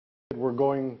we're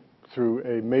going through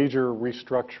a major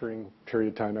restructuring period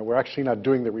of time. Now, we're actually not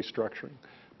doing the restructuring,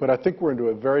 but I think we're into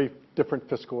a very different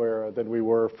fiscal era than we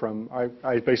were from,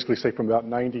 I basically say from about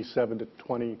 97 to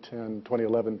 2010,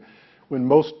 2011, when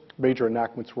most major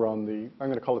enactments were on the, I'm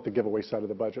going to call it the giveaway side of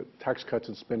the budget, tax cuts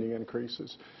and spending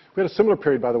increases. We had a similar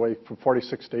period, by the way, from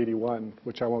 46 to 81,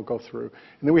 which I won't go through.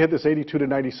 And then we had this 82 to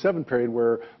 97 period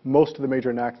where most of the major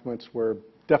enactments were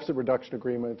deficit reduction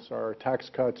agreements, or tax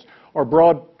cuts, or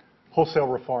broad wholesale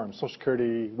reforms, Social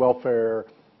Security, welfare,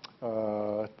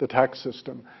 the tax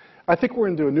system. I think we're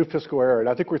into a new fiscal era, and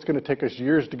I think it's going to take us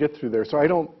years to get through there. So I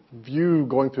don't view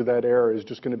going through that era as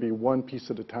just going to be one piece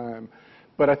at a time.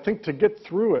 But I think to get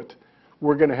through it,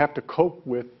 we're going to have to cope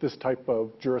with this type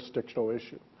of jurisdictional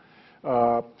issue.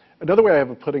 Another way I have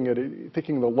of putting it,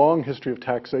 thinking of the long history of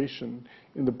taxation,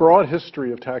 in the broad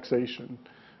history of taxation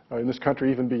in this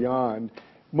country, even beyond,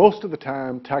 most of the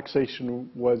time taxation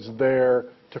was there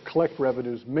to collect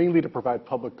revenues, mainly to provide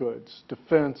public goods,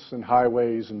 defense and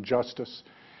highways and justice.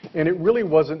 And it really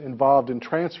wasn't involved in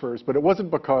transfers, but it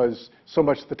wasn't because so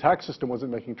much the tax system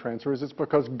wasn't making transfers, it's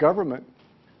because government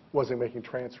wasn't making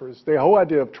transfers. The whole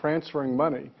idea of transferring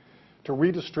money to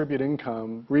redistribute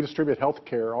income, redistribute health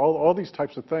care, all these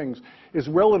types of things is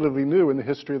relatively new in the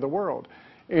history of the world.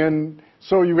 And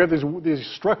so you have these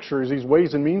structures, these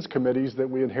ways and means committees that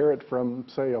we inherit from,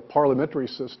 say, a parliamentary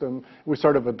system, we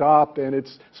sort of adopt, and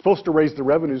it's supposed to raise the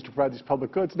revenues to provide these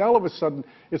public goods. Now all of a sudden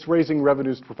it's raising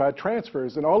revenues to provide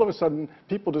transfers, and all of a sudden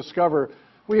people discover,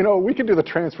 well, you know, we can do the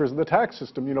transfers in the tax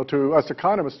system. You know, to us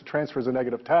economists, a transfer is a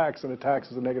negative tax, and a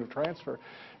tax is a negative transfer.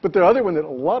 But the other one that a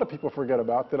lot of people forget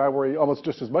about, that I worry almost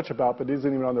just as much about, but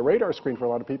isn't even on the radar screen for a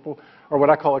lot of people, are what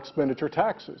I call expenditure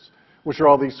taxes, which are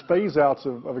all these phase-outs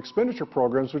of expenditure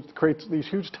programs, which creates these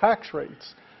huge tax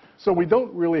rates. So we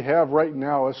don't really have right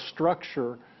now a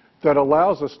structure that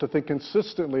allows us to think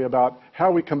consistently about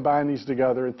how we combine these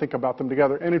together and think about them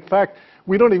together. And in fact,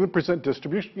 we don't even present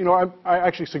distribution. You know, I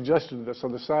actually suggested this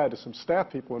on the side to some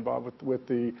staff people involved with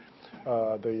the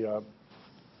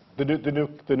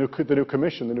new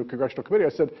commission, the new congressional committee. I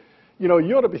said, you know,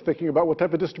 you ought to be thinking about what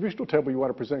type of distributional table you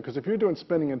want to present, because if you're doing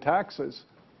spending and taxes,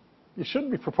 you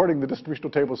shouldn't be reporting the distributional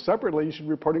tables separately. You should be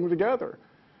reporting them together.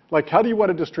 Like, how do you want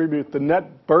to distribute the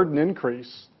net burden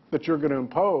increase that you're going to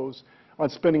impose on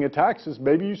spending and taxes?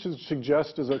 Maybe you should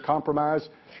suggest as a compromise,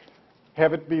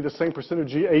 have it be the same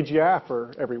percentage AGI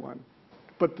for everyone.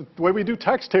 But the way we do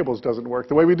tax tables doesn't work.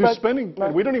 The way we do spending,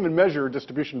 we don't even measure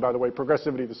distribution, by the way,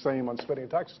 progressivity the same on spending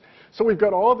and taxes. So we've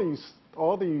got all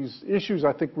these issues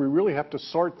I think we really have to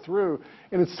sort through.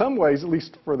 And in some ways, at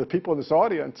least for the people in this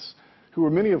audience, who are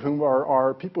many of whom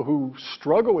are people who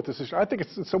struggle with this issue, I think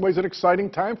it's in some ways an exciting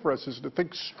time for us is to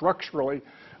think structurally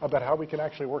about how we can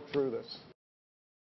actually work through this.